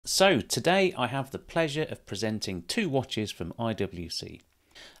So today I have the pleasure of presenting two watches from IWC,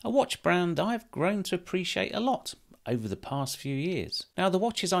 a watch brand I've grown to appreciate a lot over the past few years. Now the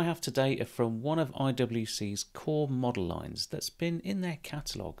watches I have today are from one of IWC's core model lines that's been in their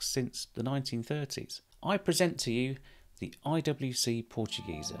catalogue since the 1930s. I present to you the IWC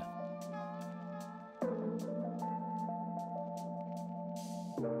Portugieser.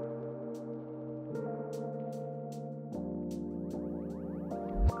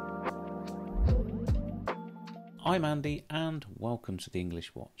 I'm Andy and welcome to the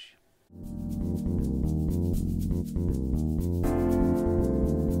English Watch.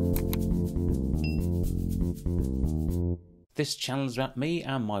 This channel is about me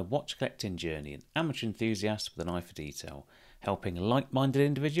and my watch collecting journey, an amateur enthusiast with an eye for detail, helping like-minded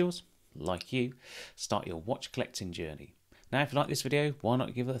individuals, like you, start your watch collecting journey. Now if you like this video, why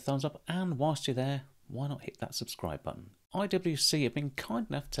not give it a thumbs up, and whilst you're there, why not hit that subscribe button. IWC have been kind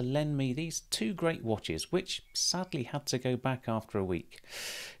enough to lend me these two great watches, which sadly had to go back after a week.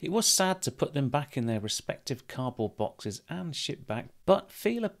 It was sad to put them back in their respective cardboard boxes and ship back, but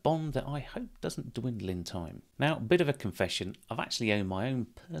feel a bond that I hope doesn't dwindle in time. Now, a bit of a confession, I've actually owned my own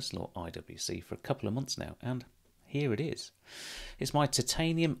personal IWC for a couple of months now, and here it is. It's my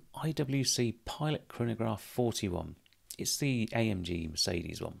titanium IWC Pilot Chronograph 41. It's the AMG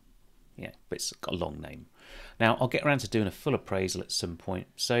Mercedes one. Yeah, but it's got a long name. Now, I'll get around to doing a full appraisal at some point,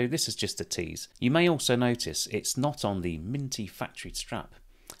 so this is just a tease. You may also notice it's not on the minty factory strap.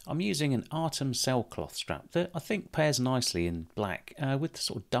 I'm using an Artem sailcloth strap that I think pairs nicely in black with the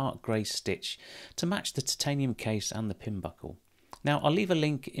sort of dark grey stitch to match the titanium case and the pin buckle. Now, I'll leave a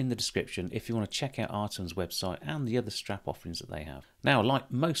link in the description if you want to check out Artem's website and the other strap offerings that they have. Now, like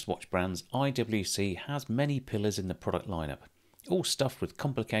most watch brands, IWC has many pillars in the product lineup, all stuffed with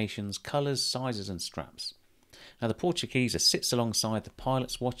complications, colours, sizes and straps. Now the Portugieser sits alongside the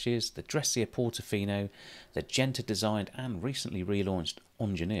Pilot's watches, the dressier Portofino, the Genta designed and recently relaunched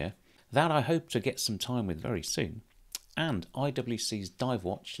Engineer, that I hope to get some time with very soon, and IWC's dive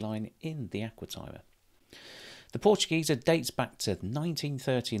watch line in the Aquatimer. The Portugieser dates back to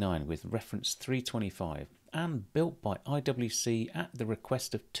 1939 with reference 325 and built by IWC at the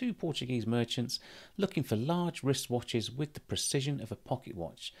request of two Portuguese merchants looking for large wristwatches with the precision of a pocket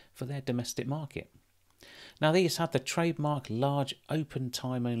watch for their domestic market. Now these had the trademark large open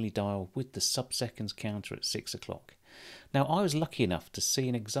time only dial with the sub-seconds counter at 6 o'clock. Now I was lucky enough to see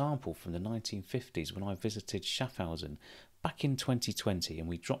an example from the 1950s when I visited Schaffhausen back in 2020 and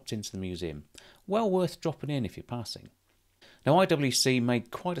we dropped into the museum. Well worth dropping in if you're passing. Now IWC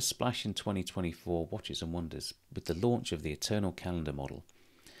made quite a splash in 2024 Watches and Wonders with the launch of the Eternal Calendar model.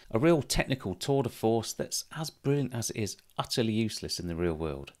 A real technical tour de force that's as brilliant as it is utterly useless in the real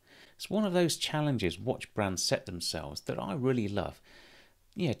world. It's one of those challenges watch brands set themselves that I really love.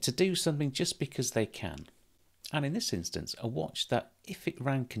 Yeah, to do something just because they can. And in this instance, a watch that, if it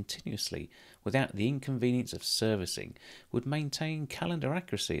ran continuously without the inconvenience of servicing, would maintain calendar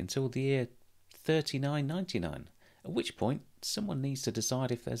accuracy until the year 3999, at which point someone needs to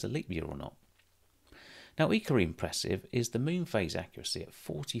decide if there's a leap year or not. Now equally impressive is the moon phase accuracy at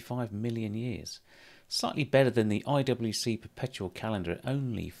 45 million years. Slightly better than the IWC perpetual calendar at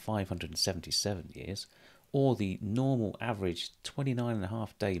only 577 years, or the normal average 29.5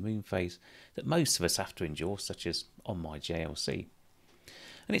 day moon phase that most of us have to endure, such as on my JLC.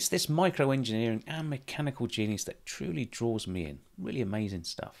 And it's this micro-engineering and mechanical genius that truly draws me in. Really amazing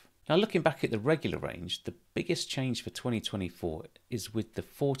stuff. Now looking back at the regular range, the biggest change for 2024 is with the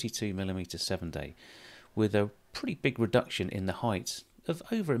 42mm 7-day, with a pretty big reduction in the height of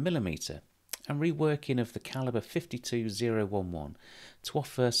over a millimetre, and reworking of the caliber 52011 to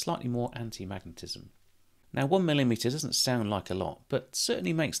offer slightly more anti-magnetism. Now 1mm doesn't sound like a lot, but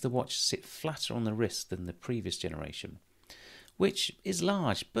certainly makes the watch sit flatter on the wrist than the previous generation, which is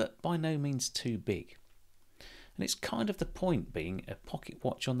large but by no means too big. And it's kind of the point being a pocket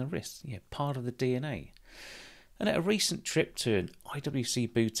watch on the wrist, yeah, part of the DNA. And at a recent trip to an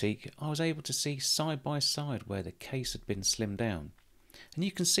IWC boutique, I was able to see side by side where the case had been slimmed down. And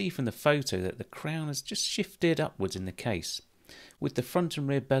you can see from the photo that the crown has just shifted upwards in the case, with the front and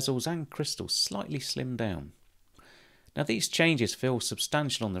rear bezels and crystals slightly slimmed down. Now these changes feel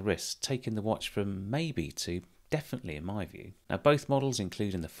substantial on the wrist, taking the watch from maybe to definitely in my view. Now both models,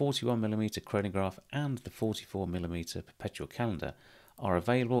 including the 41mm chronograph and the 44mm perpetual calendar, are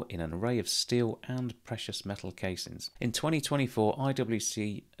available in an array of steel and precious metal casings. In 2024,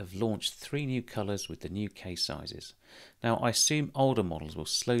 IWC have launched 3 new colours with the new case sizes. Now I assume older models will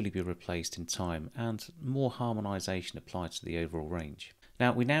slowly be replaced in time and more harmonisation applied to the overall range.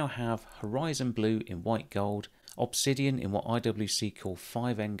 Now we now have Horizon Blue in white gold, Obsidian in what IWC call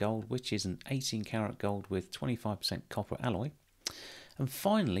 5N gold, which is an 18 karat gold with 25% copper alloy. And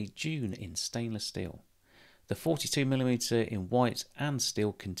finally, June in stainless steel. The 42mm in white and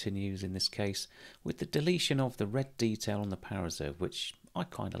steel continues in this case, with the deletion of the red detail on the power reserve, which I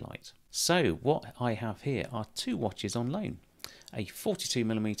kind of liked. So what I have here are two watches on loan. A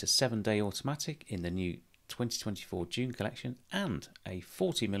 42mm 7-day automatic in the new 2024 June collection, and a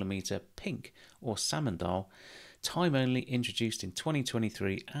 40mm pink or salmon dial, time only, introduced in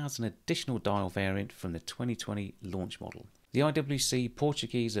 2023 as an additional dial variant from the 2020 launch model. The IWC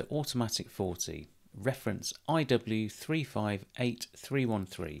Portugieser Automatic 40, reference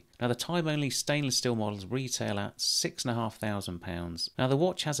IW358313. Now the time only stainless steel models retail at £6,500. Now the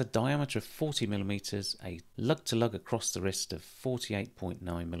watch has a diameter of 40mm, a lug to lug across the wrist of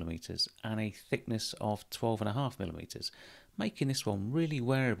 48.9mm, and a thickness of 12.5mm, making this one really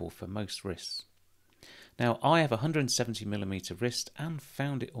wearable for most wrists. Now I have a 170mm wrist and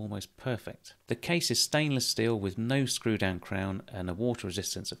found it almost perfect. The case is stainless steel with no screw down crown and a water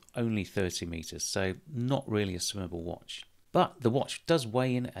resistance of only 30 meters, so not really a swimmable watch. But the watch does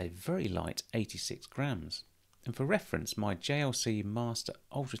weigh in a very light 86 grams. And for reference, my JLC Master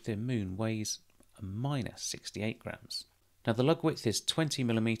Ultra Thin Moon weighs a minor 68 grams. Now the lug width is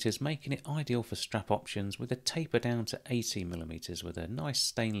 20mm, making it ideal for strap options with a taper down to 18mm with a nice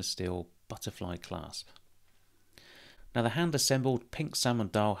stainless steel butterfly clasp. Now the hand assembled pink salmon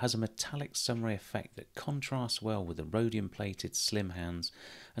dial has a metallic sunray effect that contrasts well with the rhodium plated slim hands,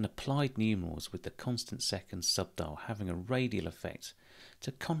 and applied numerals with the constant seconds sub-dial having a radial effect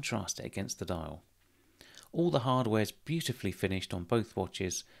to contrast it against the dial. All the hardware is beautifully finished on both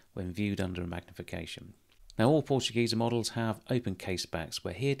watches when viewed under a magnification. Now all Portugieser models have open case backs,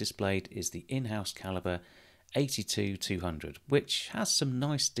 where here displayed is the in-house caliber 82-200, which has some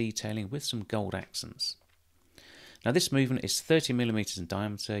nice detailing with some gold accents. Now this movement is 30mm in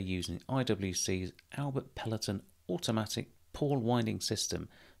diameter using IWC's Albert Peloton automatic Paul winding system,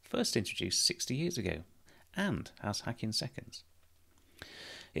 first introduced 60 years ago, and has hacking seconds.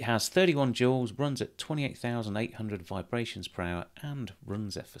 It has 31 joules, runs at 28,800 vibrations per hour, and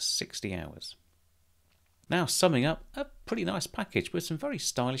runs it for 60 hours. Now summing up, a pretty nice package with some very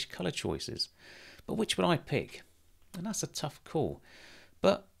stylish colour choices. But which would I pick? And that's a tough call.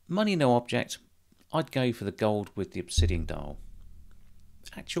 But money no object, I'd go for the gold with the obsidian dial.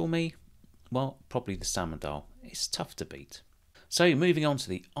 Actual me? Well, probably the salmon dial. It's tough to beat. So moving on to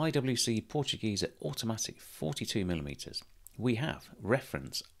the IWC Portugieser Automatic 42mm. We have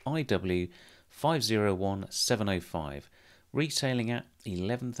reference IW501705, retailing at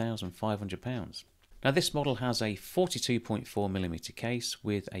 £11,500. Now this model has a 42.4mm case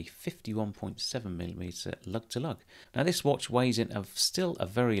with a 51.7mm lug to lug. Now this watch weighs in still a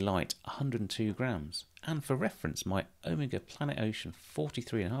very light 102 grams, and for reference my Omega Planet Ocean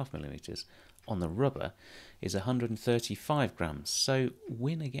 43.5mm on the rubber is 135 grams, so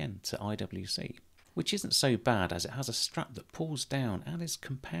win again to IWC, which isn't so bad as it has a strap that pulls down and is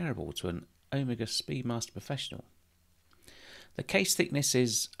comparable to an Omega Speedmaster Professional. The case thickness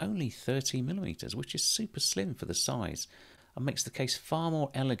is only 13mm, which is super slim for the size and makes the case far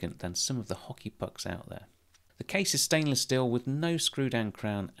more elegant than some of the hockey pucks out there. The case is stainless steel with no screw down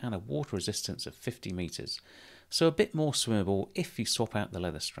crown and a water resistance of 50 meters, so a bit more swimmable if you swap out the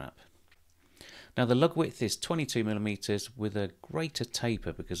leather strap. Now the lug width is 22mm with a greater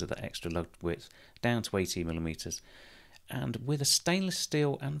taper because of the extra lug width down to 18mm, and with a stainless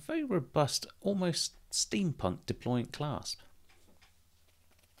steel and very robust, almost steampunk deployant clasp.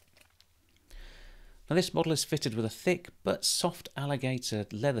 Now this model is fitted with a thick but soft alligator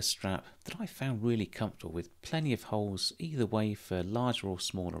leather strap that I found really comfortable, with plenty of holes either way for larger or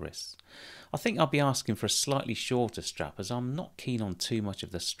smaller wrists. I think I'll be asking for a slightly shorter strap, as I'm not keen on too much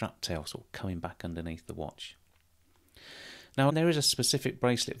of the strap tail sort of coming back underneath the watch. Now there is a specific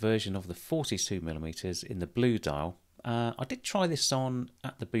bracelet version of the 42mm in the blue dial. I did try this on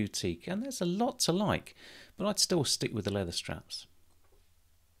at the boutique and there's a lot to like, but I'd still stick with the leather straps.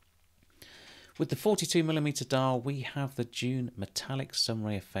 With the 42mm dial we have the June metallic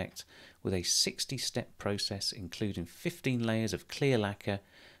sunray effect with a 60-step process including 15 layers of clear lacquer,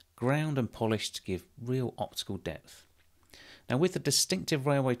 ground and polished to give real optical depth. Now with the distinctive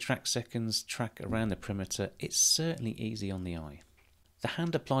railway track seconds track around the perimeter, it's certainly easy on the eye. The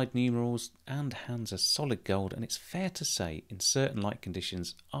hand applied numerals and hands are solid gold, and it's fair to say in certain light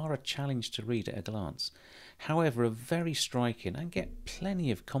conditions are a challenge to read at a glance. However, are very striking and get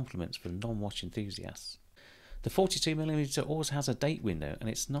plenty of compliments from non-watch enthusiasts. The 42mm also has a date window, and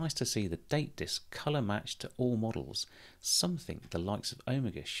it's nice to see the date disc colour matched to all models, something the likes of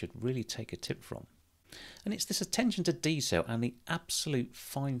Omega should really take a tip from. And it's this attention to detail and the absolute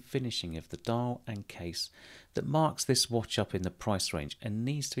fine finishing of the dial and case that marks this watch up in the price range and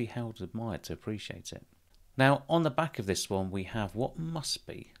needs to be held and admired to appreciate it. Now, on the back of this one, we have what must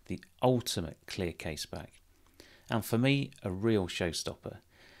be the ultimate clear case back. And for me, a real showstopper.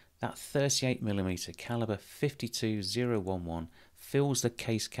 That 38mm caliber 52011 fills the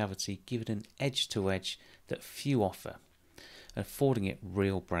case cavity, giving an edge to edge that few offer, affording it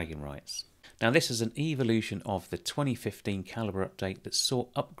real bragging rights. Now, this is an evolution of the 2015 caliber update that saw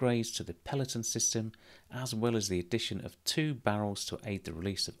upgrades to the peloton system, as well as the addition of 2 barrels to aid the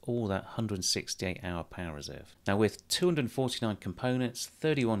release of all that 168-hour power reserve. Now, with 249 components,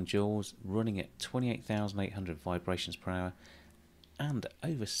 31 joules, running at 28,800 vibrations per hour, and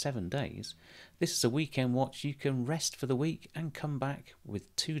over 7 days, this is a weekend watch you can rest for the week and come back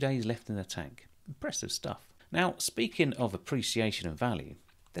with 2 days left in the tank. Impressive stuff. Now, speaking of appreciation and value,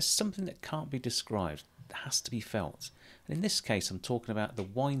 there's something that can't be described, that has to be felt. And in this case, I'm talking about the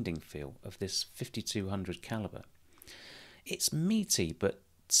winding feel of this 5200 caliber. It's meaty but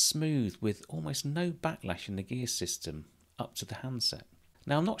smooth with almost no backlash in the gear system up to the handset.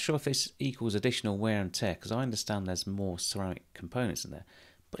 Now, I'm not sure if this equals additional wear and tear, because I understand there's more ceramic components in there,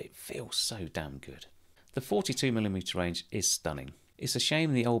 but it feels so damn good. The 42mm range is stunning. It's a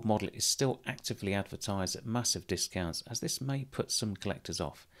shame the old model is still actively advertised at massive discounts, as this may put some collectors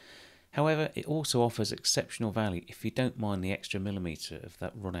off. However, it also offers exceptional value if you don't mind the extra millimetre of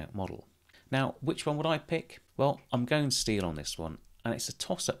that run-out model. Now, which one would I pick? Well, I'm going steel on this one, and it's a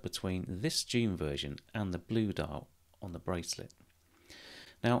toss-up between this June version and the blue dial on the bracelet.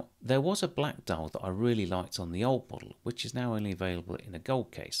 Now, there was a black dial that I really liked on the old model, which is now only available in a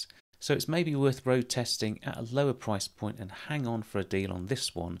gold case. So it's maybe worth road testing at a lower price point and hang on for a deal on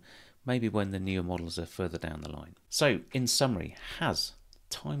this one, maybe when the newer models are further down the line. So, in summary, has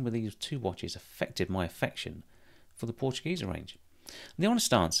time with these 2 watches affected my affection for the Portugieser range? And the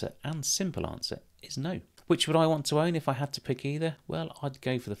honest answer and simple answer is no. Which would I want to own if I had to pick either? Well, I'd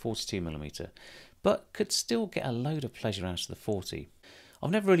go for the 42mm, but could still get a load of pleasure out of the 40.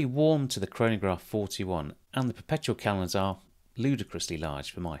 I've never really warmed to the chronograph 41, and the perpetual calendars are ludicrously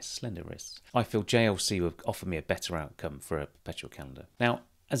large for my slender wrists. I feel JLC would offer me a better outcome for a perpetual calendar. Now,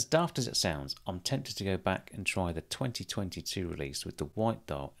 as daft as it sounds, I'm tempted to go back and try the 2022 release with the white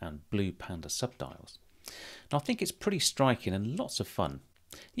dial and blue panda subdials. And I think it's pretty striking and lots of fun.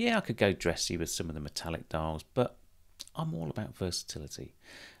 Yeah, I could go dressy with some of the metallic dials, but I'm all about versatility.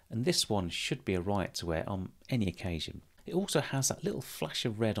 And this one should be a riot to wear on any occasion. It also has that little flash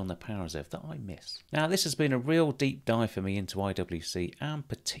of red on the power reserve that I miss. Now, this has been a real deep dive for me into IWC and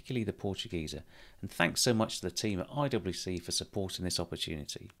particularly the Portugieser, and thanks so much to the team at IWC for supporting this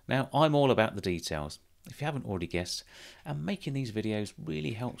opportunity. Now, I'm all about the details, if you haven't already guessed, and making these videos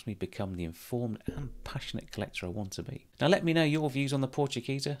really helps me become the informed and passionate collector I want to be. Now, let me know your views on the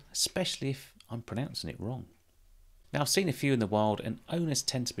Portugieser, especially if I'm pronouncing it wrong. Now, I've seen a few in the wild, and owners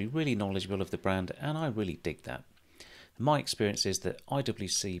tend to be really knowledgeable of the brand, and I really dig that. My experience is that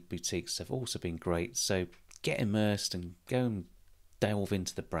IWC boutiques have also been great, so get immersed and go and delve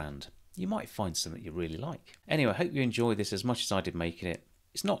into the brand. You might find something you really like. Anyway, I hope you enjoyed this as much as I did making it.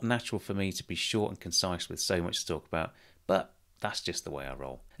 It's not natural for me to be short and concise with so much to talk about, but that's just the way I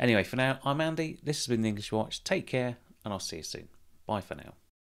roll. Anyway, for now, I'm Andy, this has been The English Watch. Take care, and I'll see you soon. Bye for now.